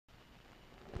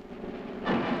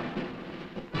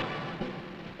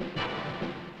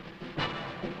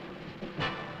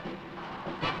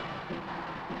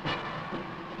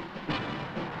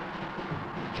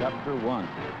Chapter 1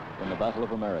 in the Battle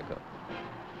of America.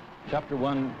 Chapter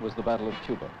 1 was the Battle of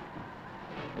Cuba.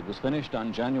 It was finished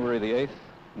on January the 8th,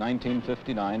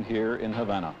 1959, here in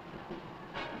Havana.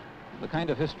 The kind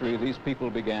of history these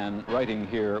people began writing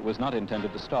here was not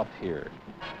intended to stop here.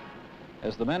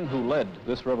 As the men who led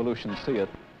this revolution see it,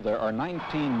 there are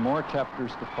 19 more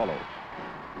chapters to follow,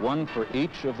 one for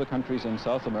each of the countries in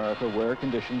South America where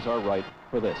conditions are right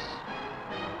for this.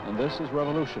 And this is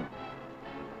revolution.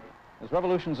 As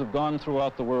revolutions have gone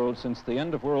throughout the world since the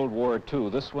end of World War II,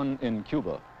 this one in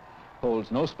Cuba holds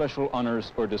no special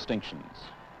honors or distinctions.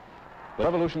 But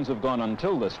revolutions have gone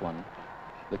until this one.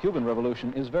 The Cuban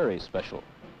Revolution is very special.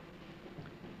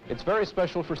 It's very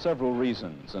special for several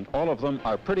reasons, and all of them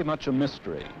are pretty much a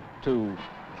mystery to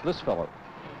this fellow,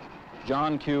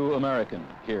 John Q. American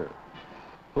here,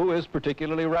 who is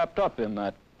particularly wrapped up in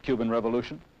that Cuban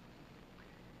Revolution.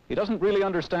 He doesn't really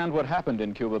understand what happened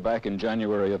in Cuba back in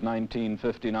January of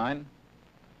 1959.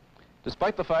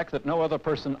 Despite the fact that no other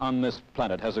person on this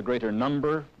planet has a greater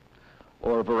number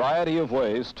or variety of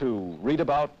ways to read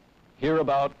about, hear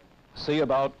about, see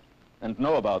about, and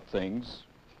know about things,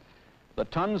 the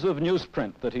tons of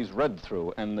newsprint that he's read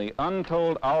through and the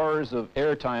untold hours of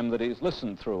airtime that he's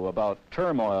listened through about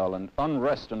turmoil and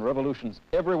unrest and revolutions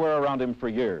everywhere around him for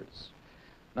years,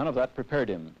 none of that prepared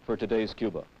him for today's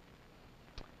Cuba.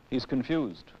 He's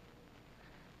confused,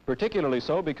 particularly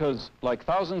so because, like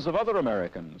thousands of other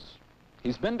Americans,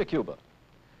 he's been to Cuba.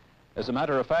 As a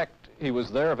matter of fact, he was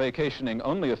there vacationing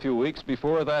only a few weeks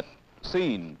before that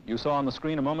scene you saw on the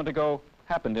screen a moment ago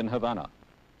happened in Havana.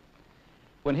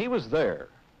 When he was there,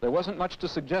 there wasn't much to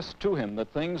suggest to him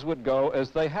that things would go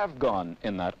as they have gone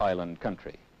in that island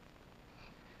country.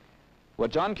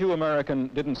 What John Q. American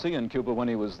didn't see in Cuba when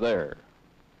he was there,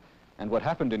 and what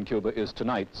happened in Cuba, is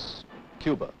tonight's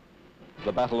Cuba,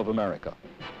 the Battle of America.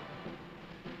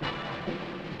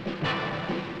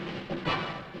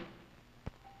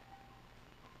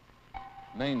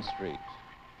 Main Street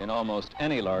in almost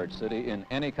any large city in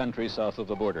any country south of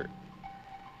the border.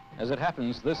 As it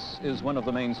happens, this is one of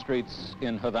the main streets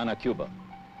in Havana, Cuba.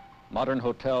 Modern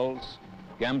hotels,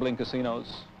 gambling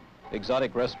casinos,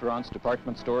 exotic restaurants,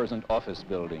 department stores, and office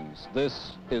buildings.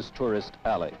 This is Tourist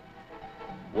Alley,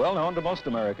 well known to most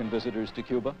American visitors to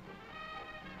Cuba.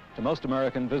 To most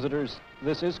American visitors,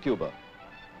 this is Cuba.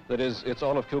 That is, it's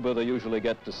all of Cuba they usually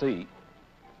get to see.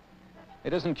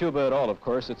 It isn't Cuba at all, of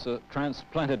course. It's a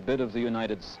transplanted bit of the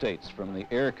United States, from the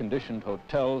air-conditioned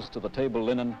hotels to the table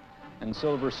linen and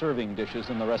silver serving dishes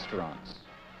in the restaurants.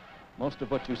 Most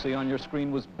of what you see on your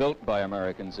screen was built by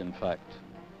Americans, in fact.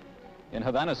 In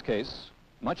Havana's case,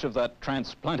 much of that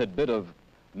transplanted bit of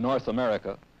North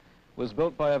America was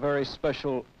built by a very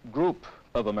special group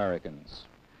of Americans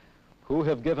who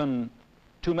have given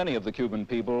too many of the Cuban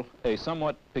people a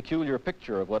somewhat peculiar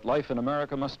picture of what life in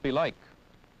America must be like.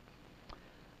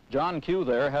 John Q.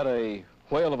 there had a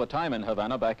whale of a time in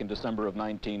Havana back in December of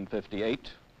 1958,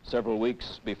 several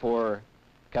weeks before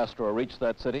Castro reached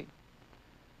that city.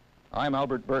 I'm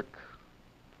Albert Burke.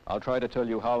 I'll try to tell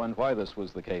you how and why this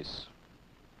was the case.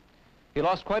 He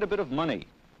lost quite a bit of money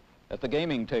at the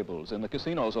gaming tables in the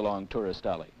casinos along Tourist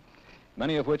Alley,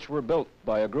 many of which were built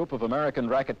by a group of American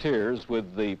racketeers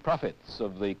with the profits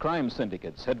of the crime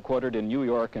syndicates headquartered in New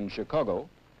York and Chicago,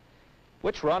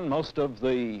 which run most of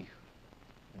the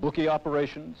bookie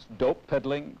operations, dope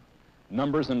peddling,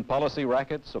 numbers and policy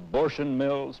rackets, abortion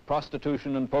mills,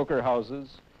 prostitution and poker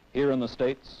houses here in the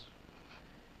States.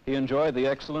 He enjoyed the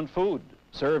excellent food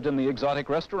served in the exotic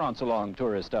restaurants along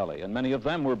Tourist Alley, and many of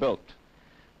them were built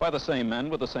by the same men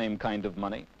with the same kind of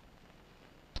money.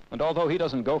 And although he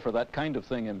doesn't go for that kind of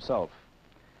thing himself,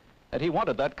 and he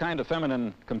wanted that kind of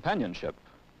feminine companionship,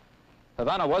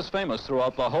 Havana was famous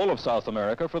throughout the whole of South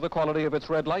America for the quality of its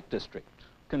red light district,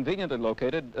 conveniently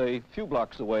located a few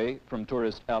blocks away from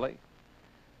Tourist Alley.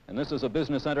 And this is a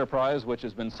business enterprise which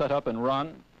has been set up and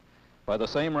run by the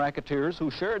same racketeers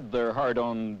who shared their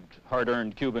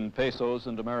hard-earned Cuban pesos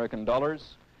and American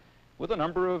dollars with a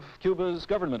number of Cuba's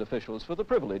government officials for the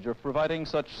privilege of providing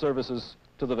such services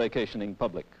to the vacationing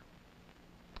public.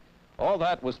 All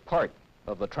that was part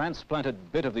of the transplanted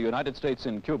bit of the United States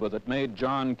in Cuba that made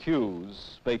John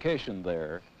Q's vacation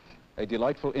there a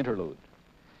delightful interlude,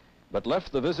 but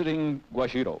left the visiting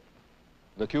Guajiro,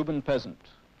 the Cuban peasant,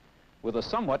 with a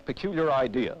somewhat peculiar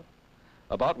idea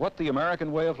about what the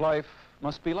American way of life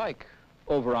must be like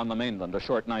over on the mainland, a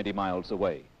short 90 miles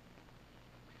away.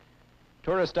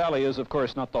 Tourist Alley is, of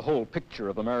course, not the whole picture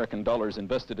of American dollars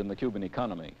invested in the Cuban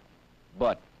economy,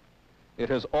 but it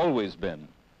has always been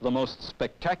the most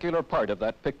spectacular part of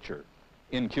that picture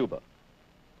in Cuba.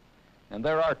 And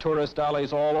there are tourist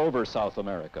alleys all over South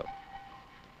America.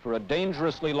 For a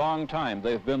dangerously long time,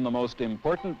 they've been the most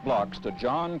important blocks to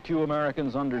John Q.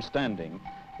 Americans' understanding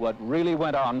what really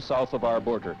went on south of our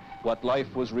border, what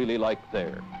life was really like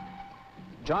there.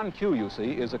 John Q., you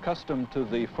see, is accustomed to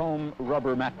the foam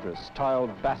rubber mattress,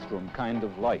 tiled bathroom kind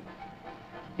of life.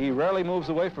 He rarely moves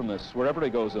away from this wherever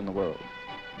he goes in the world.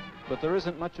 But there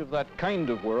isn't much of that kind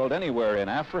of world anywhere in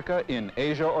Africa, in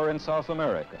Asia, or in South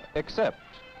America, except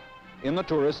in the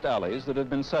tourist alleys that have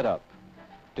been set up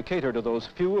to cater to those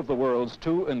few of the world's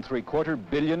 2 3/4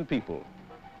 billion people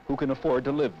who can afford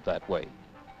to live that way.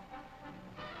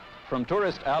 From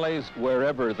tourist alleys,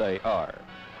 wherever they are,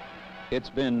 it's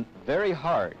been very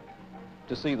hard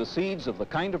to see the seeds of the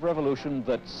kind of revolution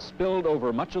that spilled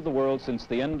over much of the world since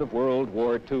the end of World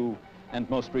War II, and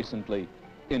most recently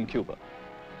in Cuba.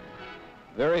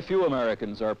 Very few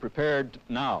Americans are prepared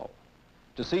now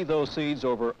to see those seeds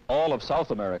over all of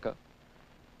South America,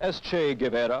 as Che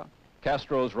Guevara,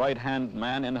 Castro's right-hand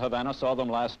man in Havana, saw them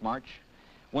last March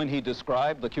when he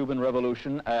described the Cuban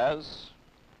Revolution as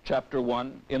Chapter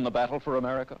 1 in the battle for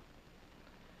America.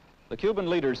 The Cuban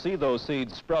leaders see those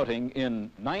seeds sprouting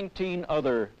in 19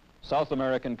 other South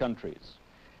American countries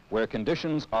where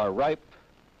conditions are ripe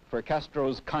for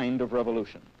Castro's kind of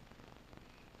revolution.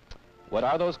 What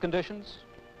are those conditions?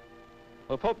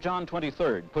 Well, Pope John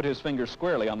XXIII put his finger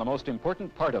squarely on the most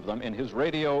important part of them in his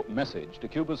radio message to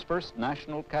Cuba's first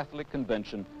National Catholic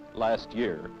Convention last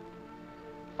year.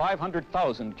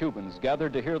 500,000 Cubans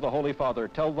gathered to hear the Holy Father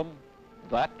tell them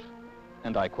that,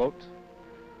 and I quote,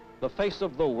 "The face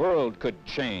of the world could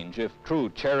change if true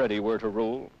charity were to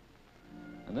rule.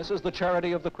 And this is the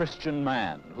charity of the Christian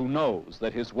man who knows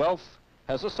that his wealth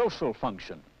has a social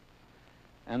function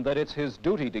and that it's his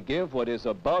duty to give what is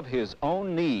above his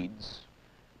own needs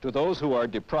to those who are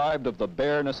deprived of the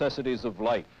bare necessities of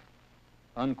life,"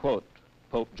 unquote,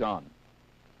 Pope John.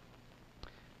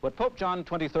 What Pope John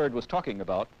XXIII was talking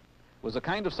about was a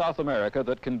kind of South America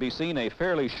that can be seen a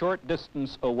fairly short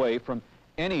distance away from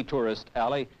any tourist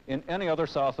alley in any other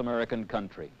South American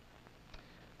country.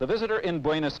 The visitor in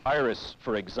Buenos Aires,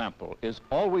 for example, is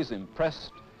always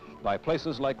impressed by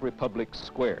places like Republic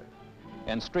Square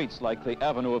and streets like the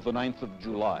Avenue of the 9th of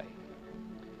July.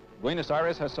 Buenos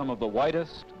Aires has some of the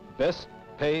widest, best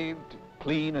paved,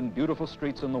 clean and beautiful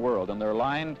streets in the world, and they're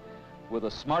lined with the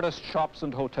smartest shops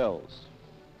and hotels.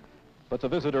 But the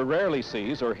visitor rarely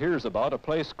sees or hears about a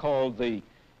place called the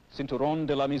Cinturón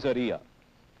de la Miseria,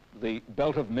 the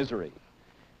Belt of Misery,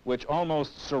 which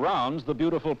almost surrounds the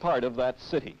beautiful part of that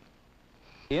city.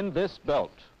 In this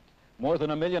belt, more than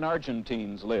 1 million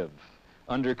Argentines live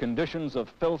under conditions of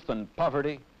filth and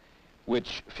poverty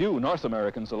which few North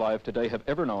Americans alive today have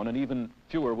ever known, and even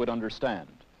fewer would understand.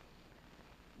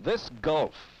 This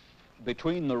gulf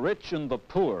between the rich and the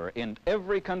poor in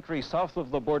every country south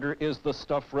of the border is the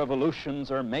stuff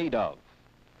revolutions are made of.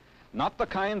 Not the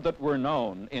kind that were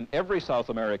known in every South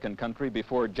American country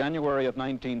before January of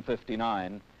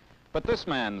 1959, but this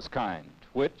man's kind,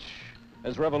 which,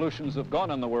 as revolutions have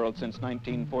gone in the world since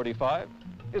 1945,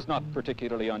 is not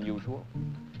particularly unusual.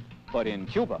 But in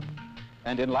Cuba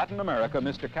and in Latin America,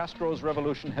 Mr. Castro's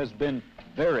revolution has been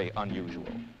very unusual.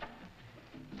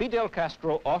 Fidel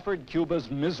Castro offered Cuba's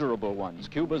miserable ones,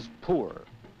 Cuba's poor,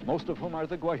 most of whom are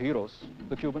the Guajiros,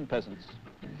 the Cuban peasants.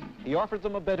 He offered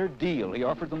them a better deal. He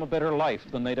offered them a better life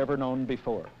than they'd ever known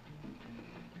before.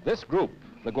 This group,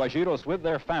 the Guajiros with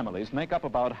their families, make up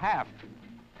about half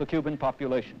the Cuban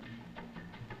population.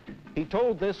 He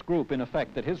told this group, in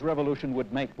effect, that his revolution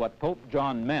would make what Pope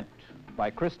John meant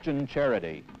by Christian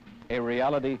charity a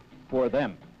reality for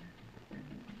them.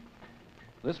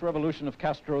 This revolution of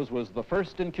Castro's was the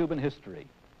first in Cuban history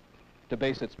to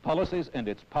base its policies and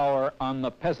its power on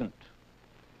the peasant.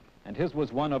 And his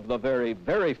was one of the very,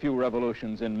 very few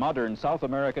revolutions in modern South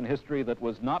American history that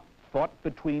was not fought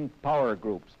between power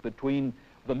groups, between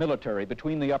the military,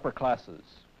 between the upper classes.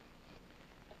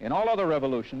 In all other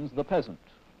revolutions, the peasant,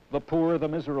 the poor, the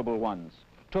miserable ones,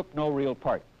 took no real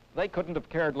part. They couldn't have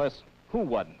cared less who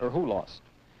won or who lost,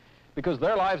 because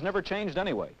their lives never changed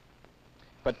anyway.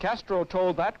 But Castro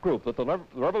told that group that the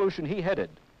revolution he headed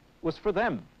was for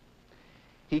them.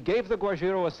 He gave the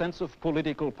Guajiro a sense of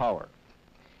political power.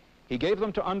 He gave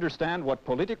them to understand what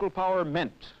political power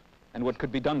meant and what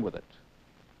could be done with it.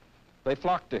 They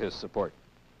flocked to his support.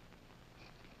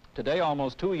 Today,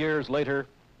 almost 2 years later,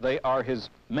 they are his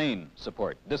main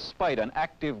support, despite an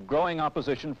active, growing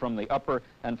opposition from the upper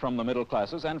and from the middle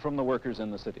classes and from the workers in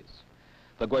the cities.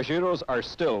 The Guajiros are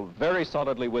still very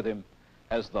solidly with him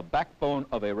as the backbone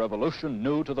of a revolution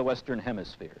new to the Western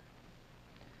Hemisphere.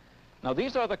 Now,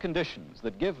 these are the conditions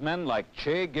that give men like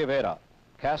Che Guevara,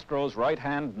 Castro's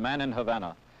right-hand man in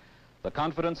Havana, The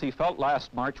confidence he felt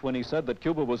last March when he said that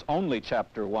Cuba was only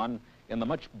chapter 1 in the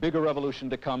much bigger revolution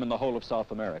to come in the whole of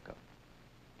South America.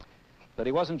 That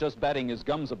he wasn't just batting his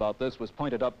gums about this was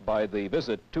pointed up by the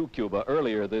visit to Cuba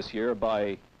earlier this year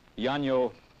by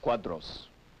Llano Quadros.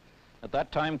 At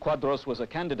that time, Quadros was a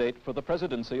candidate for the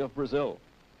presidency of Brazil.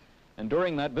 And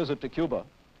during that visit to Cuba,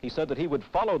 he said that he would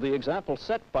follow the example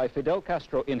set by Fidel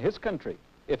Castro in his country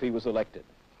if he was elected.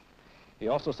 He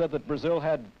also said that Brazil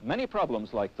had many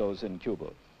problems like those in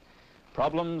Cuba.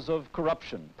 Problems of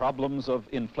corruption, problems of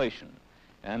inflation.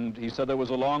 And he said there was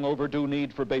a long overdue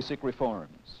need for basic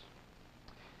reforms.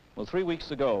 Well, 3 weeks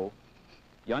ago,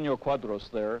 Llano Quadros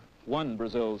there won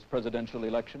Brazil's presidential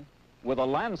election with a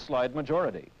landslide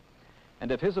majority.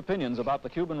 And if his opinions about the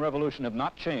Cuban Revolution have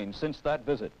not changed since that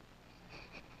visit,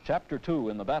 Chapter 2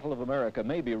 in the Battle of America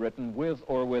may be written with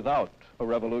or without a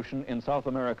revolution in South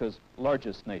America's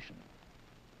largest nation.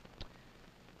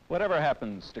 Whatever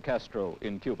happens to Castro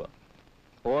in Cuba,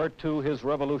 or to his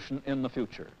revolution in the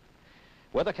future,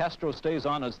 whether Castro stays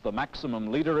on as the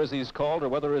maximum leader, as he's called, or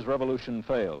whether his revolution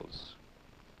fails,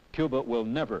 Cuba will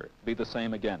never be the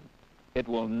same again. It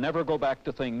will never go back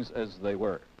to things as they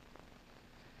were.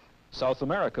 South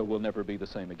America will never be the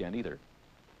same again either.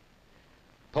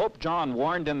 Pope John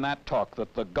warned in that talk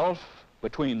that the gulf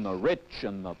between the rich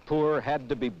and the poor had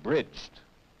to be bridged.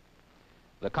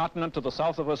 The continent to the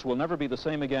south of us will never be the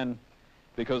same again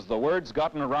because the word's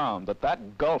gotten around that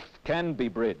that gulf can be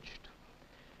bridged.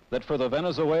 That for the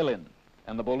Venezuelan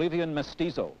and the Bolivian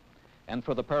mestizo and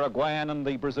for the Paraguayan and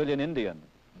the Brazilian Indian,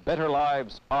 better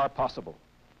lives are possible.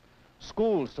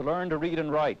 Schools to learn to read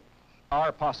and write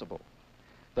are possible.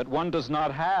 That one does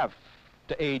not have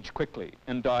to age quickly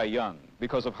and die young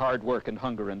because of hard work and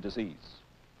hunger and disease.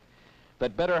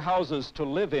 That better houses to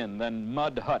live in than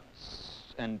mud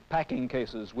huts and packing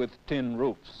cases with tin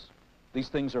roofs. These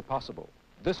things are possible.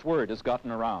 This word has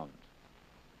gotten around.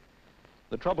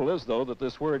 The trouble is, though, that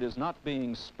this word is not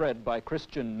being spread by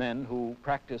Christian men who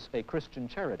practice a Christian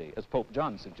charity, as Pope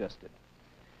John suggested.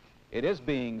 It is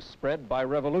being spread by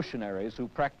revolutionaries who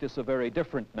practice a very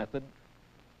different method,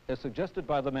 as suggested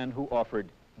by the men who offered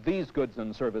these goods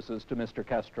and services to Mr.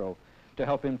 Castro to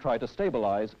help him try to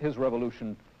stabilize his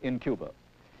revolution in Cuba.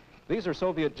 These are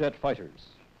Soviet jet fighters,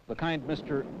 the kind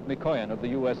Mr. Mikoyan of the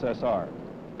USSR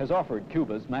has offered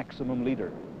Cuba's maximum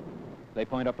leader. They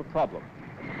point up a problem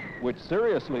which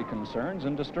seriously concerns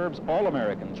and disturbs all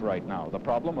Americans right now, the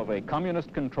problem of a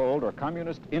communist-controlled or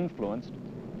communist-influenced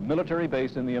military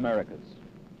base in the Americas.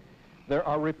 There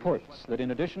are reports that in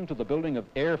addition to the building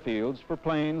of airfields for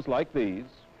planes like these,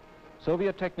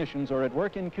 Soviet technicians are at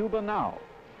work in Cuba now,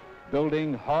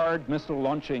 building hard missile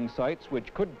launching sites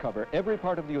which could cover every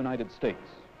part of the United States.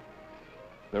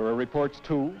 There are reports,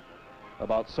 too,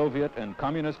 about Soviet and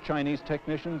communist Chinese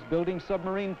technicians building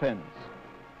submarine pens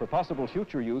for possible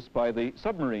future use by the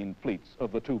submarine fleets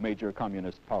of the two major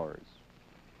communist powers.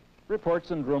 Reports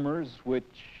and rumors which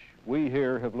we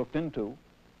here have looked into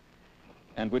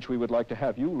and which we would like to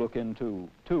have you look into,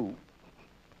 too,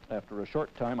 after a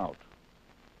short time out.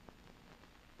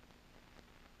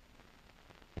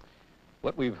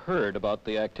 What we've heard about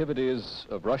the activities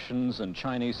of Russians and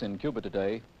Chinese in Cuba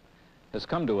today has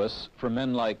come to us from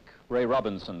men like Ray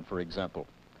Robinson, for example,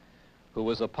 who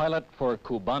was a pilot for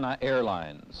Cubana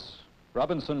Airlines.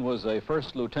 Robinson was a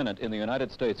first lieutenant in the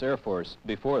United States Air Force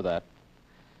before that,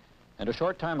 and a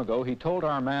short time ago he told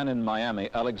our man in Miami,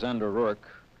 Alexander Rourke,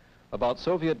 about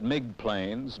Soviet MiG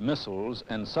planes, missiles,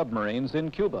 and submarines in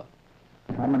Cuba.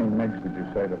 How many MiGs did you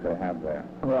say that they have there?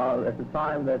 Well, at the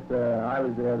time that I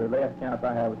was there, the last count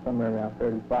I had was somewhere around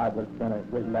 35, but it's been a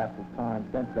great lapse of time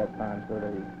since that time, so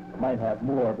they might have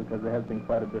more because there has been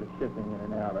quite a bit of shipping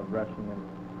in and out of Russian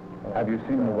and... Have you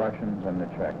seen the Russians and the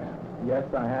Czechs? Yes,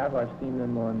 I have. I've seen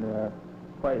them on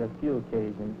quite a few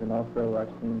occasions, and also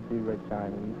I've seen two Red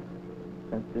Chinese.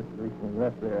 Since just recently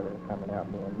left there, they're coming out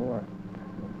more and more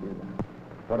in Cuba.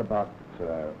 What about,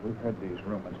 we've heard these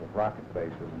rumors of rocket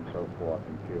bases and so forth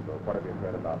in Cuba. What have you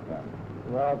heard about them?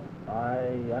 Well,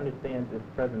 I understand at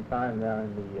the present time now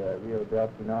in the Rio del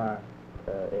Pinar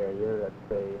area that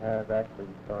they have actually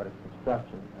started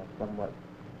construction of somewhat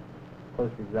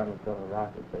close resemblance of a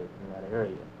rocket base in that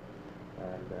area.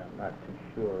 And I'm not too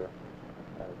sure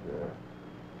as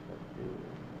to,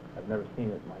 I've never seen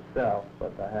it myself,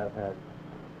 but I have had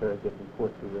very good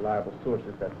reports through reliable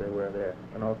sources that they were there.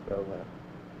 And also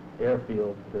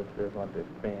airfields that they're going to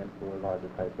expand for larger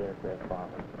type aircraft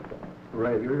bombers.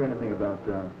 Right. Have you heard anything about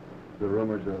the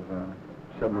rumors of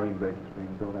submarine bases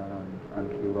being built out on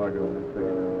Key Largo and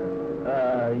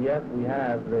things? Yes, we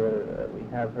have. We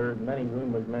have heard many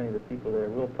rumors. Many of the people there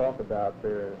will talk about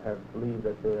have believed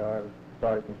that there are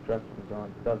started constructions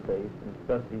on subbase, and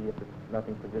especially if it's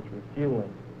nothing for just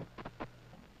refueling.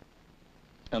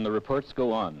 And the reports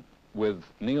go on, with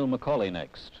Neil Macaulay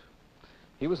next.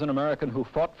 He was an American who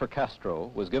fought for Castro,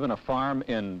 was given a farm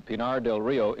in Pinar del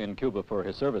Rio in Cuba for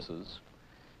his services,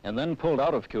 and then pulled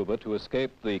out of Cuba to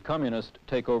escape the communist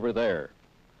takeover there.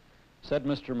 Said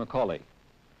Mr. Macaulay,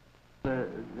 There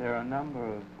are a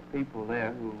number of people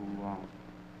there who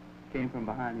came from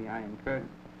behind the Iron Curtain.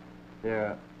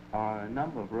 There are a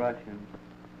number of Russians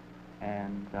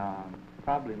and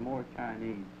probably more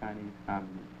Chinese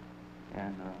communists,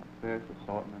 and various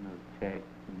assortment of Czechs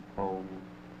and Poles,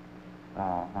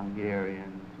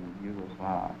 Hungarians and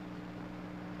Yugoslavs.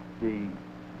 The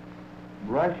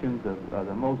Russians are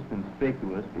the most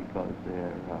conspicuous because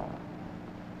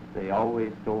they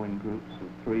always go in groups of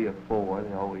 3 or 4.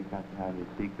 They always have to have a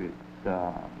secret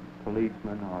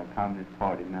policeman or a Communist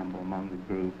Party member among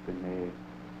the group, and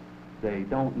they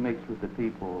don't mix with the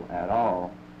people at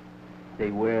all.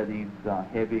 They wear these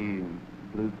heavy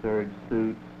blue serge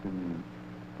suits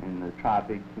in the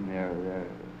tropics, and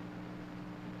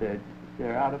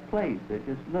they're out of place. They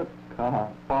just look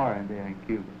foreign there in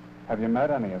Cuba. Have you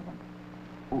met any of them?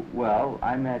 Well,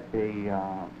 I met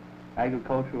the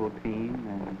agricultural team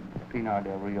in Pinar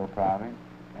del Rio province,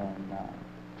 and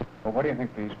Well, what do you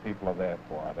think these people are there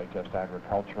for? Are they just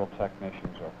agricultural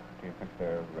technicians, or do you think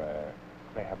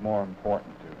they have more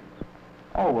important duties?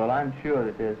 oh, well, I'm sure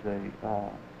that there's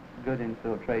a good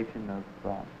infiltration of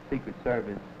Secret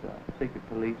Service, secret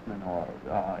policemen, or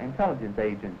intelligence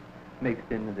agents mixed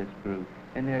into this group.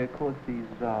 And there are, of course, these,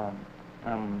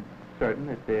 I'm certain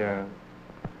that they're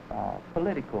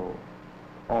political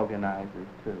organizers,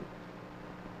 too.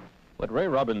 what Ray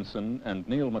Robinson and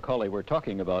Neil Macaulay were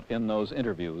talking about in those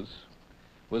interviews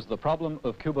was the problem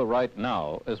of Cuba right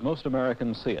now, as most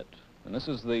Americans see it. And this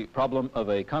is the problem of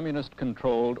a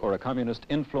communist-controlled or a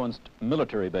communist-influenced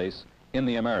military base in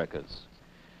the Americas,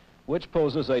 which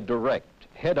poses a direct,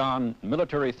 head-on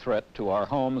military threat to our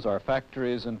homes, our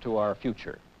factories, and to our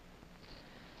future.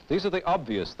 These are the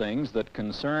obvious things that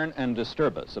concern and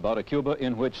disturb us about a Cuba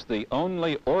in which the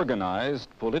only organized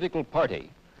political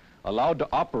party allowed to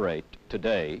operate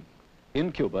today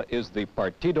in Cuba is the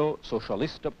Partido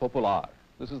Socialista Popular.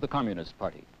 This is the Communist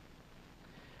Party.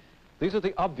 These are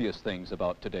the obvious things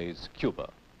about today's Cuba,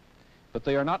 but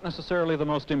they are not necessarily the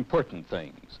most important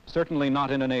things, certainly not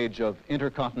in an age of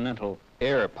intercontinental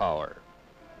air power.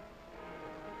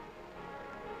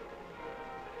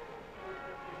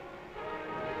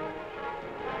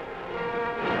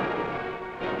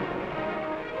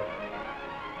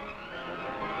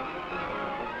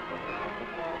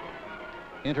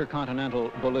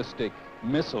 Intercontinental ballistic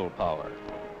missile power.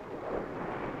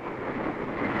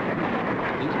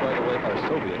 These, by the way, are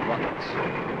Soviet rockets.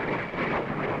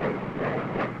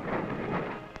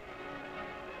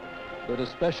 But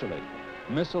especially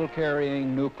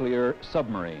missile-carrying nuclear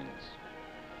submarines,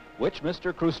 which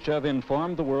Mr. Khrushchev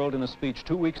informed the world in a speech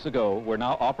 2 weeks ago were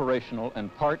now operational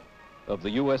and part of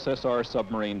the USSR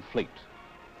submarine fleet.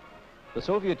 The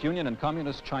Soviet Union and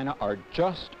Communist China are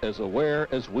just as aware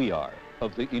as we are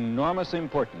of the enormous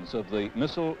importance of the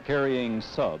missile-carrying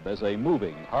sub as a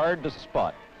moving,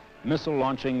 hard-to-spot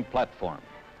missile-launching platform.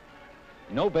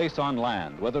 No base on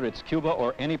land, whether it's Cuba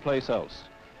or any place else,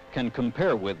 can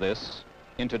compare with this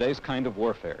in today's kind of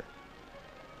warfare.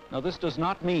 Now, this does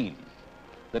not mean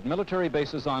that military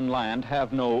bases on land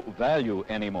have no value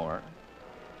anymore,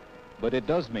 but it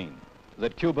does mean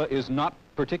that Cuba is not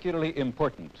particularly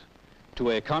important to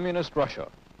a communist Russia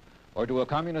or to a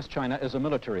communist China as a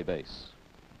military base.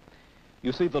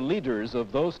 You see, the leaders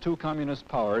of those two communist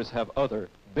powers have other,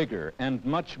 bigger, and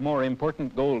much more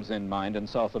important goals in mind in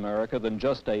South America than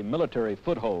just a military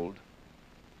foothold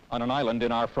on an island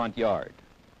in our front yard.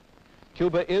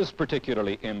 Cuba is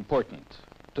particularly important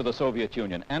to the Soviet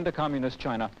Union and to Communist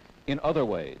China in other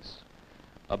ways,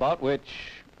 about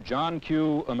which John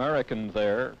Q. American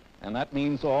there, and that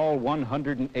means all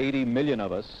 180 million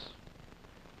of us,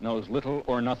 knows little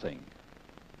or nothing.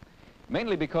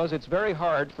 Mainly because it's very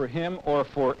hard for him or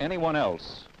for anyone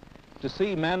else to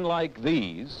see men like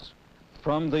these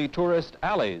from the tourist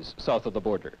alleys south of the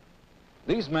border.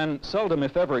 These men seldom,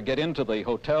 if ever, get into the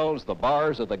hotels, the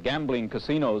bars, or the gambling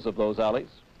casinos of those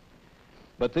alleys.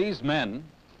 But these men,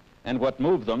 and what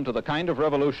moved them to the kind of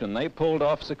revolution they pulled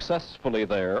off successfully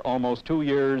there almost 2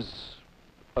 years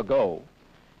ago,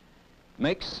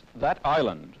 makes that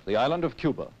island, the island of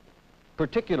Cuba,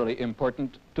 particularly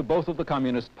important to both of the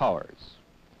communist powers.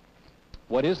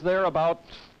 What is there about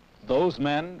those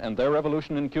men and their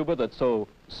revolution in Cuba that's so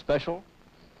special?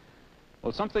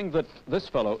 Well, something that this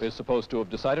fellow is supposed to have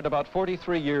decided about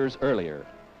 43 years earlier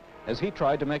as he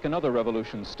tried to make another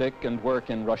revolution stick and work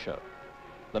in Russia.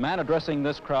 The man addressing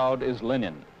this crowd is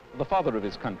Lenin, the father of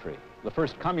his country, the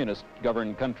first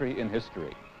communist-governed country in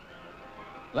history.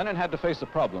 Lenin had to face a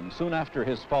problem soon after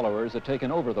his followers had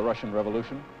taken over the Russian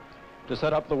Revolution to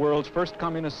set up the world's first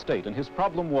communist state, and his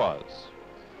problem was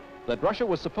that Russia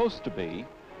was supposed to be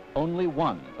only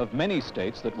one of many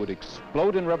states that would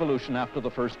explode in revolution after the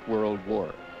First World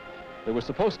War. There was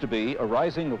supposed to be a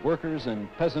rising of workers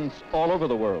and peasants all over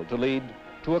the world to lead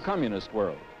to a communist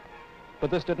world.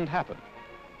 But this didn't happen.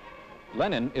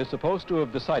 Lenin is supposed to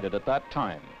have decided at that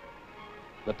time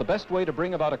that the best way to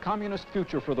bring about a communist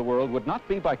future for the world would not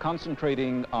be by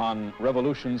concentrating on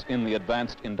revolutions in the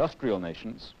advanced industrial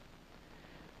nations,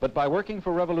 but by working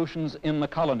for revolutions in the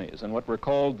colonies and what were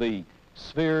called the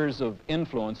spheres of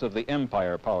influence of the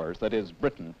empire powers, that is,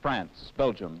 Britain, France,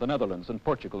 Belgium, the Netherlands, and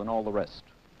Portugal, and all the rest.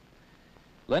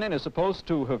 Lenin is supposed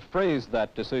to have phrased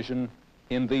that decision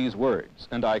in these words,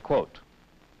 and I quote,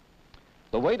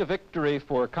 "The way to victory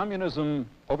for communism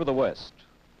over the West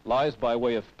lies by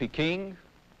way of Peking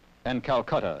and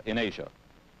Calcutta in Asia."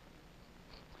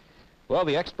 Well,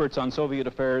 the experts on Soviet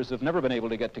affairs have never been able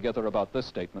to get together about this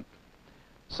statement.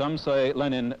 Some say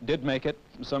Lenin did make it,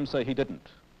 some say he didn't.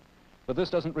 But this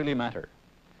doesn't really matter,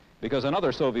 because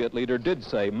another Soviet leader did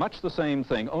say much the same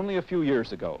thing only a few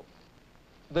years ago.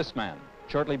 This man,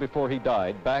 shortly before he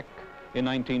died, back in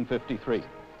 1953.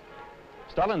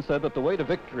 Stalin said that the way to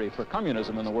victory for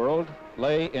communism in the world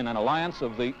lay in an alliance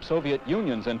of the Soviet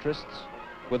Union's interests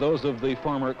with those of the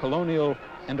former colonial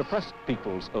and oppressed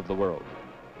peoples of the world.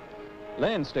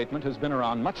 Lenin's statement has been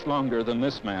around much longer than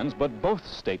this man's, but both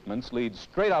statements lead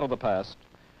straight out of the past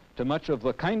to much of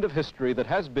the kind of history that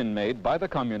has been made by the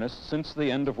communists since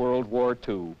the end of World War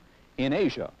II in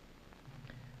Asia.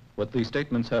 What these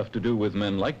statements have to do with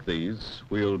men like these,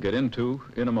 we'll get into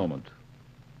in a moment.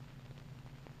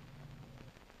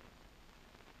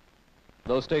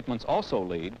 Those statements also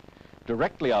lead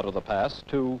directly out of the past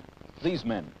to these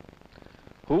men,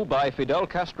 who by Fidel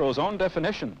Castro's own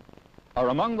definition are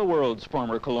among the world's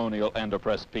former colonial and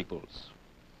oppressed peoples.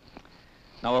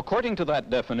 Now, according to that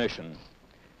definition,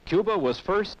 Cuba was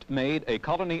first made a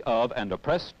colony of and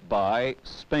oppressed by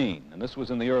Spain, and this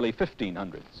was in the early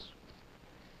 1500s.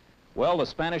 Well, the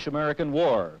Spanish-American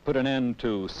War put an end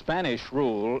to Spanish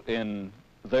rule in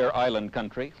their island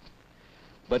country,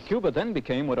 but Cuba then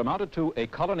became what amounted to a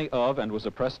colony of and was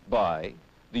oppressed by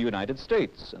the United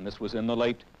States, and this was in the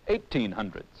late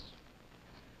 1800s.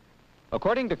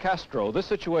 According to Castro, this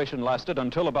situation lasted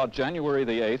until about January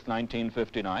the 8th,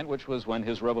 1959, which was when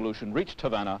his revolution reached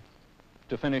Havana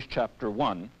to finish Chapter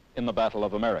 1 in the Battle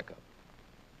of America.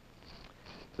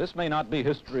 This may not be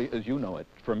history as you know it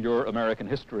from your American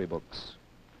history books,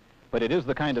 but it is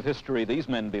the kind of history these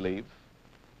men believe,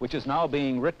 which is now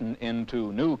being written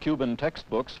into new Cuban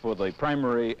textbooks for the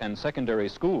primary and secondary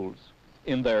schools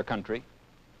in their country.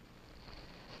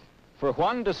 For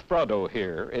Juan Desprado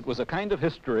here, it was a kind of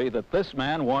history that this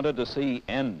man wanted to see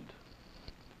end.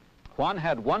 Juan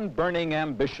had one burning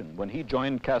ambition when he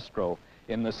joined Castro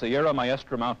in the Sierra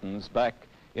Maestra Mountains back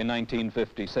in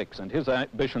 1956, and his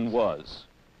ambition was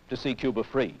to see Cuba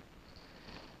free.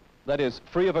 That is,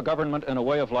 free of a government and a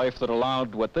way of life that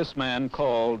allowed what this man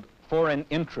called foreign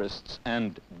interests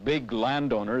and big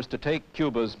landowners to take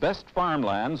Cuba's best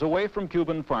farmlands away from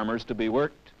Cuban farmers to be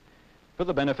worked for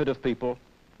the benefit of people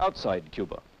outside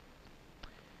Cuba.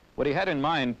 What he had in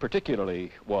mind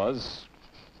particularly was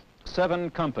 7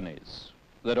 companies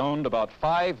that owned about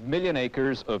 5 million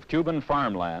acres of Cuban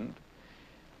farmland,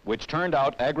 which turned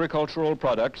out agricultural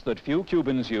products that few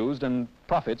Cubans used and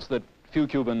profits that few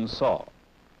Cubans saw.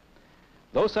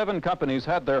 Those 7 companies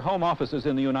had their home offices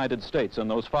in the United States, and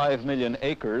those 5 million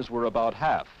acres were about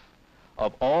half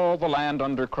of all the land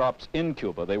under crops in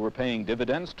Cuba. They were paying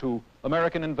dividends to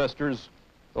American investors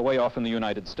away off in the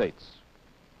United States.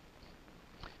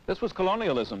 This was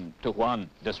colonialism to Juan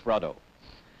Desprado.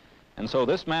 And so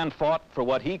this man fought for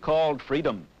what he called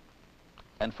freedom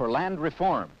and for land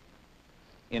reform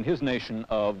in his nation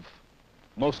of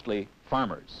mostly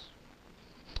farmers.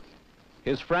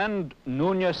 His friend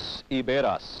Núñez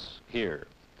Iberas here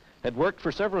had worked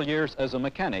for several years as a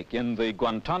mechanic in the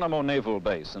Guantanamo Naval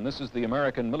Base, and this is the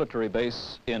American military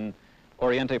base in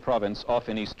Oriente Province off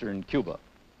in eastern Cuba.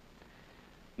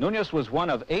 Núñez was one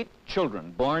of 8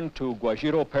 children born to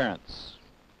Guajiro parents,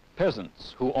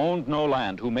 peasants who owned no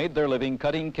land, who made their living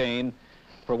cutting cane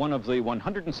for one of the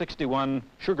 161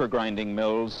 sugar grinding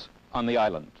mills on the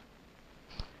island.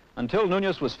 Until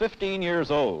Núñez was 15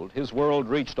 years old, his world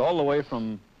reached all the way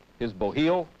from his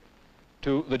bohío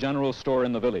to the general store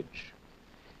in the village.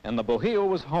 And the bohío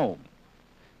was home.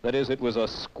 That is, it was a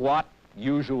squat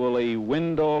usually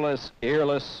windowless,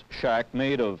 airless shack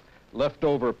made of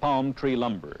leftover palm tree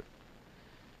lumber.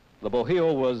 The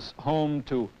Bohio was home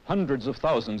to hundreds of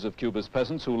thousands of Cuba's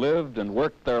peasants who lived and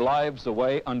worked their lives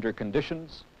away under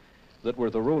conditions that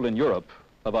were the rule in Europe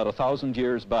about 1,000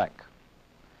 years back.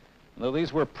 Now,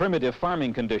 these were primitive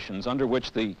farming conditions under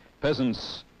which the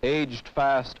peasants aged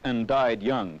fast and died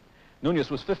young.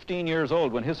 Nunez was 15 years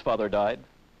old when his father died,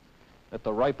 at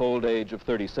the ripe old age of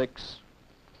 36.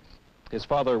 His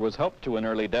father was helped to an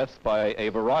early death by a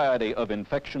variety of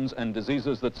infections and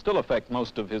diseases that still affect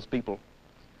most of his people,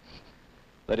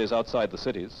 that is, outside the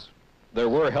cities. There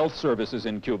were health services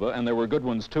in Cuba, and there were good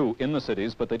ones too in the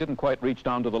cities, but they didn't quite reach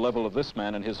down to the level of this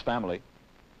man and his family.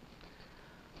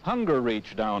 Hunger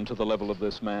reached down to the level of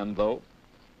this man, though.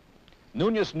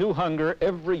 Nunez knew hunger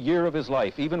every year of his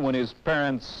life, even when his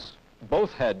parents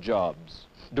both had jobs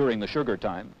during the sugar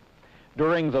time.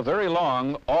 During the very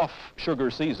long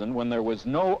off-sugar season, when there was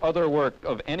no other work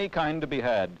of any kind to be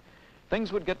had,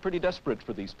 things would get pretty desperate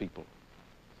for these people.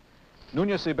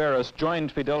 Nunez Iberas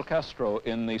joined Fidel Castro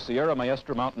in the Sierra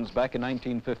Maestra Mountains back in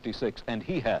 1956, and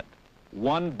he had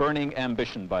one burning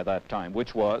ambition by that time,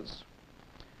 which was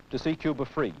to see Cuba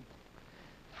free,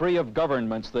 free of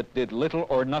governments that did little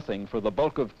or nothing for the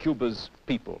bulk of Cuba's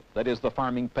people, that is, the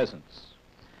farming peasants,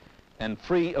 and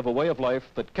free of a way of life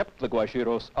that kept the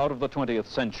Guajiros out of the 20th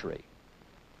century.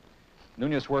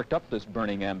 Nunez worked up this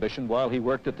burning ambition while he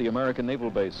worked at the American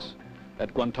naval base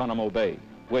at Guantanamo Bay,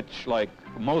 which, like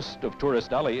most of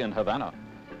Tourist Alley in Havana,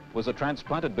 was a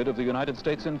transplanted bit of the United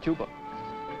States in Cuba.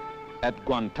 At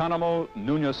Guantanamo,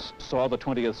 Nunez saw the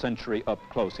 20th century up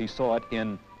close. He saw it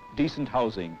in decent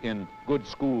housing, in good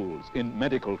schools, in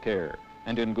medical care,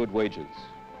 and in good wages.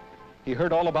 He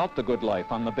heard all about the good life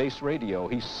on the base radio.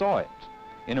 He saw it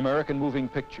in American moving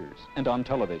pictures and on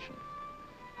television.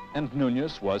 And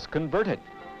Nunez was converted.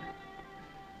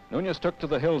 Nunez took to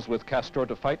the hills with Castro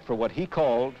to fight for what he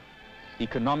called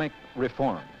economic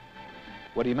reform.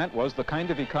 What he meant was the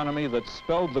kind of economy that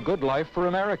spelled the good life for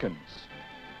Americans.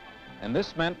 And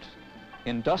this meant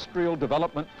industrial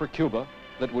development for Cuba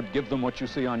that would give them what you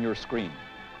see on your screen.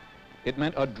 It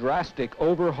meant a drastic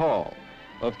overhaul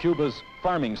of Cuba's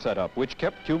farming setup, which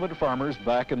kept Cuban farmers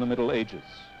back in the Middle Ages.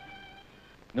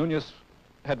 Nunez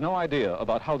had no idea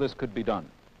about how this could be done.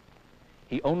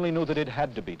 He only knew that it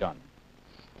had to be done.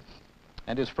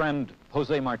 And his friend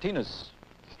Jose Martinez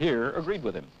here agreed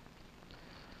with him.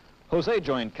 Jose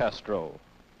joined Castro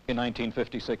in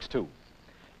 1956 too,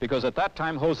 because at that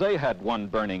time Jose had one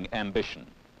burning ambition,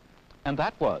 and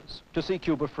that was to see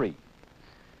Cuba free.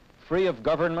 Free of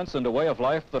governments and a way of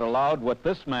life that allowed what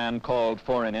this man called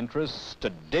foreign interests to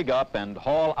dig up and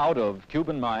haul out of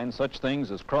Cuban mines such things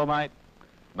as chromite,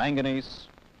 manganese,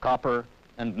 copper,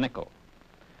 and nickel.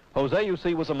 Jose, you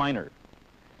see, was a miner.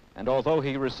 And although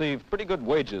he received pretty good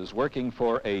wages working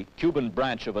for a Cuban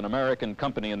branch of an American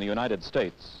company in the United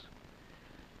States,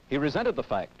 he resented the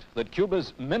fact that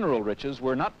Cuba's mineral riches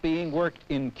were not being worked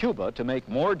in Cuba to make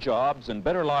more jobs and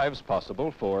better lives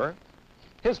possible for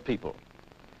his people.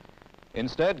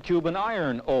 Instead, Cuban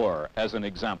iron ore, as an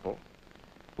example,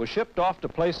 was shipped off to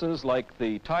places like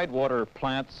the tidewater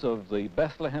plants of the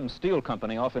Bethlehem Steel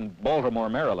Company off in Baltimore,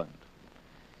 Maryland.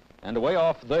 And away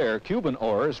off there, Cuban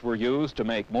ores were used to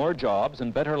make more jobs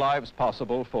and better lives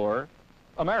possible for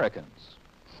Americans.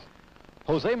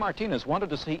 Jose Martinez wanted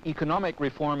to see economic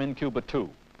reform in Cuba too.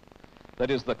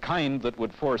 That is, the kind that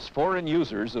would force foreign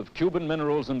users of Cuban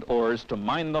minerals and ores to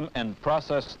mine them and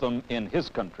process them in his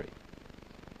country.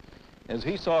 As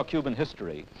he saw Cuban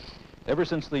history, ever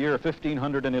since the year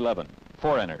 1511,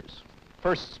 foreigners,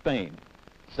 first Spain,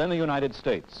 then the United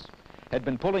States, had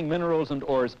been pulling minerals and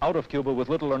ores out of Cuba with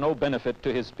little or no benefit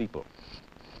to his people.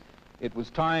 It was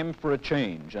time for a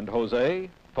change, and Jose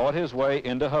fought his way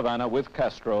into Havana with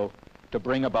Castro to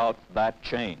bring about that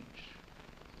change.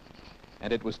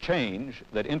 And it was change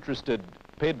that interested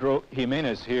Pedro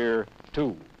Jimenez here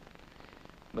too.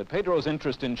 But Pedro's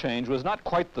interest in change was not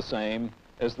quite the same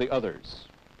as the others.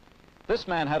 This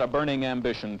man had a burning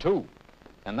ambition too,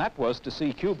 and that was to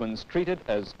see Cubans treated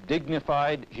as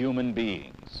dignified human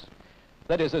beings.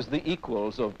 That is, as the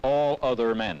equals of all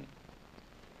other men.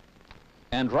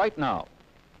 And right now,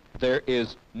 there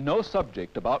is no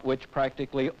subject about which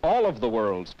practically all of the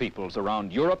world's peoples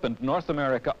around Europe and North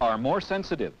America are more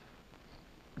sensitive,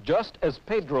 just as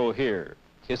Pedro here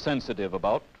is sensitive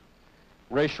about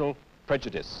racial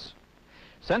prejudice.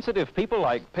 Sensitive people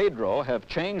like Pedro have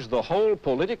changed the whole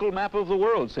political map of the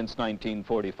world since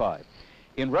 1945,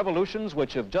 in revolutions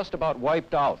which have just about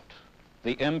wiped out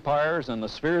the empires and the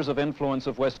spheres of influence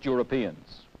of West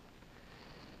Europeans.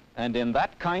 And in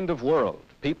that kind of world,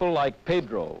 people like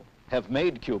Pedro have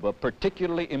made Cuba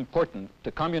particularly important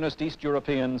to communist East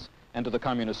Europeans and to the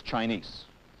communist Chinese.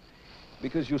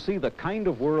 Because you see, the kind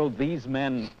of world these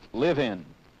men live in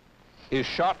is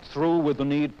shot through with the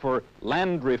need for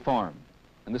land reform.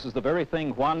 And this is the very thing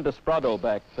Juan Desprado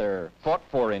back there fought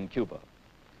for in Cuba.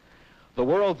 The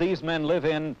world these men live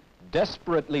in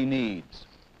desperately needs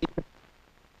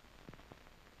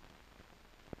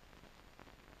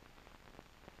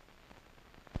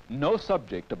no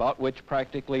subject about which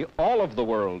practically all of the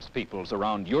world's peoples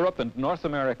around Europe and North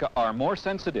America are more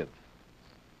sensitive,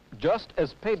 just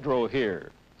as Pedro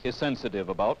here is sensitive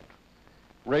about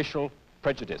racial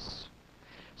prejudice.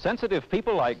 Sensitive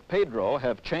people like Pedro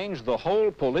have changed the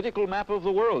whole political map of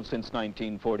the world since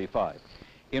 1945,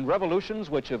 in revolutions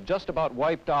which have just about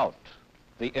wiped out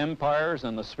the empires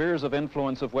and the spheres of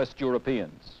influence of West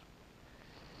Europeans.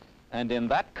 And in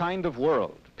that kind of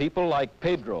world, people like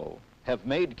Pedro have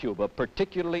made Cuba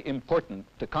particularly important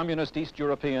to communist East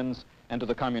Europeans and to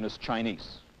the communist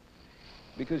Chinese.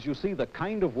 Because you see, the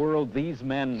kind of world these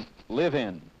men live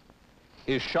in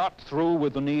is shot through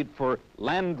with the need for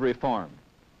land reform.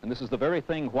 And this is the very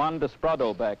thing Juan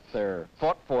Desprado back there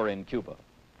fought for in Cuba.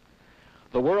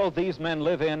 The world these men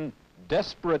live in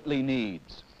desperately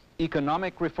needs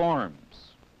economic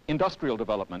reforms, industrial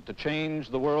development to change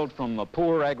the world from the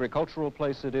poor agricultural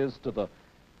place it is to the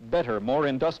better, more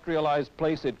industrialized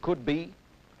place it could be,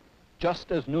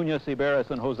 just as Núñez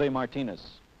Iberas and José Martínez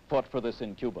fought for this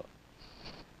in Cuba.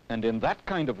 And in that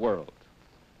kind of world,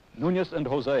 Núñez and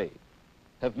José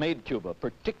have made Cuba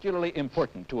particularly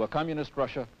important to a communist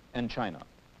Russia and China,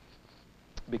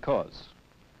 because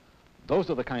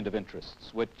those are the kind of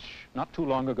interests which, not too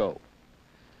long ago,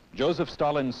 Joseph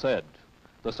Stalin said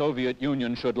the Soviet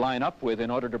Union should line up with in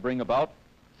order to bring about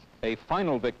a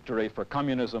final victory for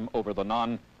communism over the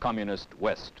non-communist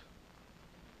West.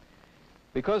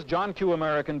 Because John Q.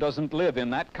 American doesn't live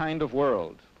in that kind of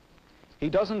world, he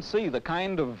doesn't see the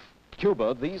kind of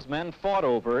Cuba these men fought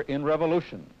over in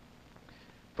revolution,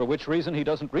 for which reason he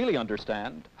doesn't really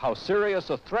understand how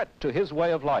serious a threat to his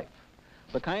way of life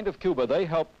the kind of Cuba they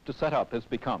helped to set up has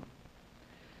become.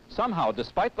 Somehow,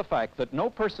 despite the fact that no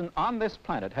person on this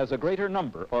planet has a greater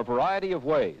number or variety of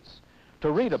ways to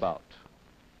read about,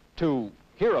 to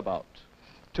hear about,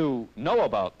 to know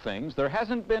about things, there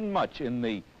hasn't been much in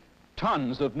the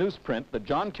tons of newsprint that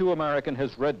John Q. American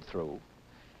has read through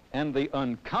and the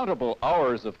uncountable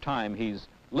hours of time he's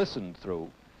listened through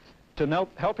to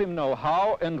help him know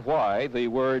how and why the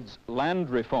words land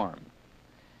reform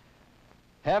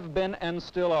have been and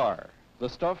still are the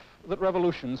stuff that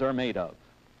revolutions are made of.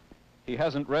 He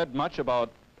hasn't read much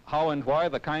about how and why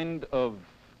the kind of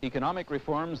economic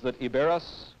reforms that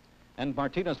Iberas and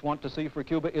Martinez want to see for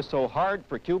Cuba is so hard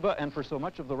for Cuba and for so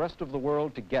much of the rest of the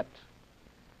world to get.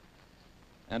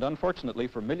 And unfortunately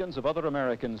for millions of other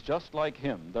Americans just like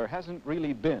him, there hasn't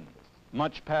really been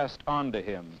much passed on to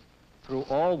him through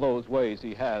all those ways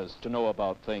he has to know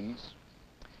about things,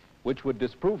 which would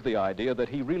disprove the idea that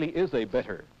he really is a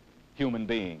better human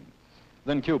being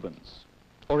than Cubans,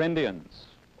 or Indians,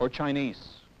 or Chinese,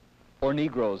 or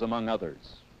Negroes, among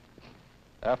others.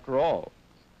 After all,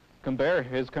 compare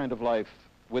his kind of life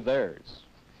with theirs.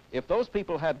 If those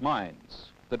people had minds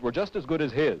that were just as good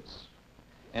as his,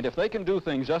 and if they can do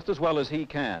things just as well as he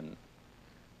can,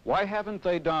 why haven't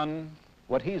they done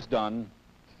what he's done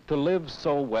to live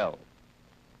so well?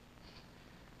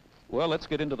 Well, let's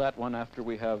get into that one after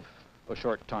we have a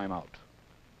short time out.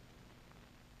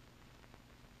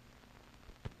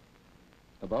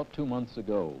 About 2 months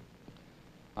ago,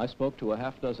 I spoke to a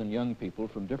half-dozen young people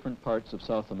from different parts of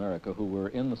South America who were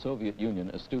in the Soviet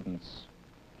Union as students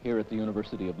here at the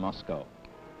University of Moscow.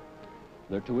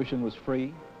 Their tuition was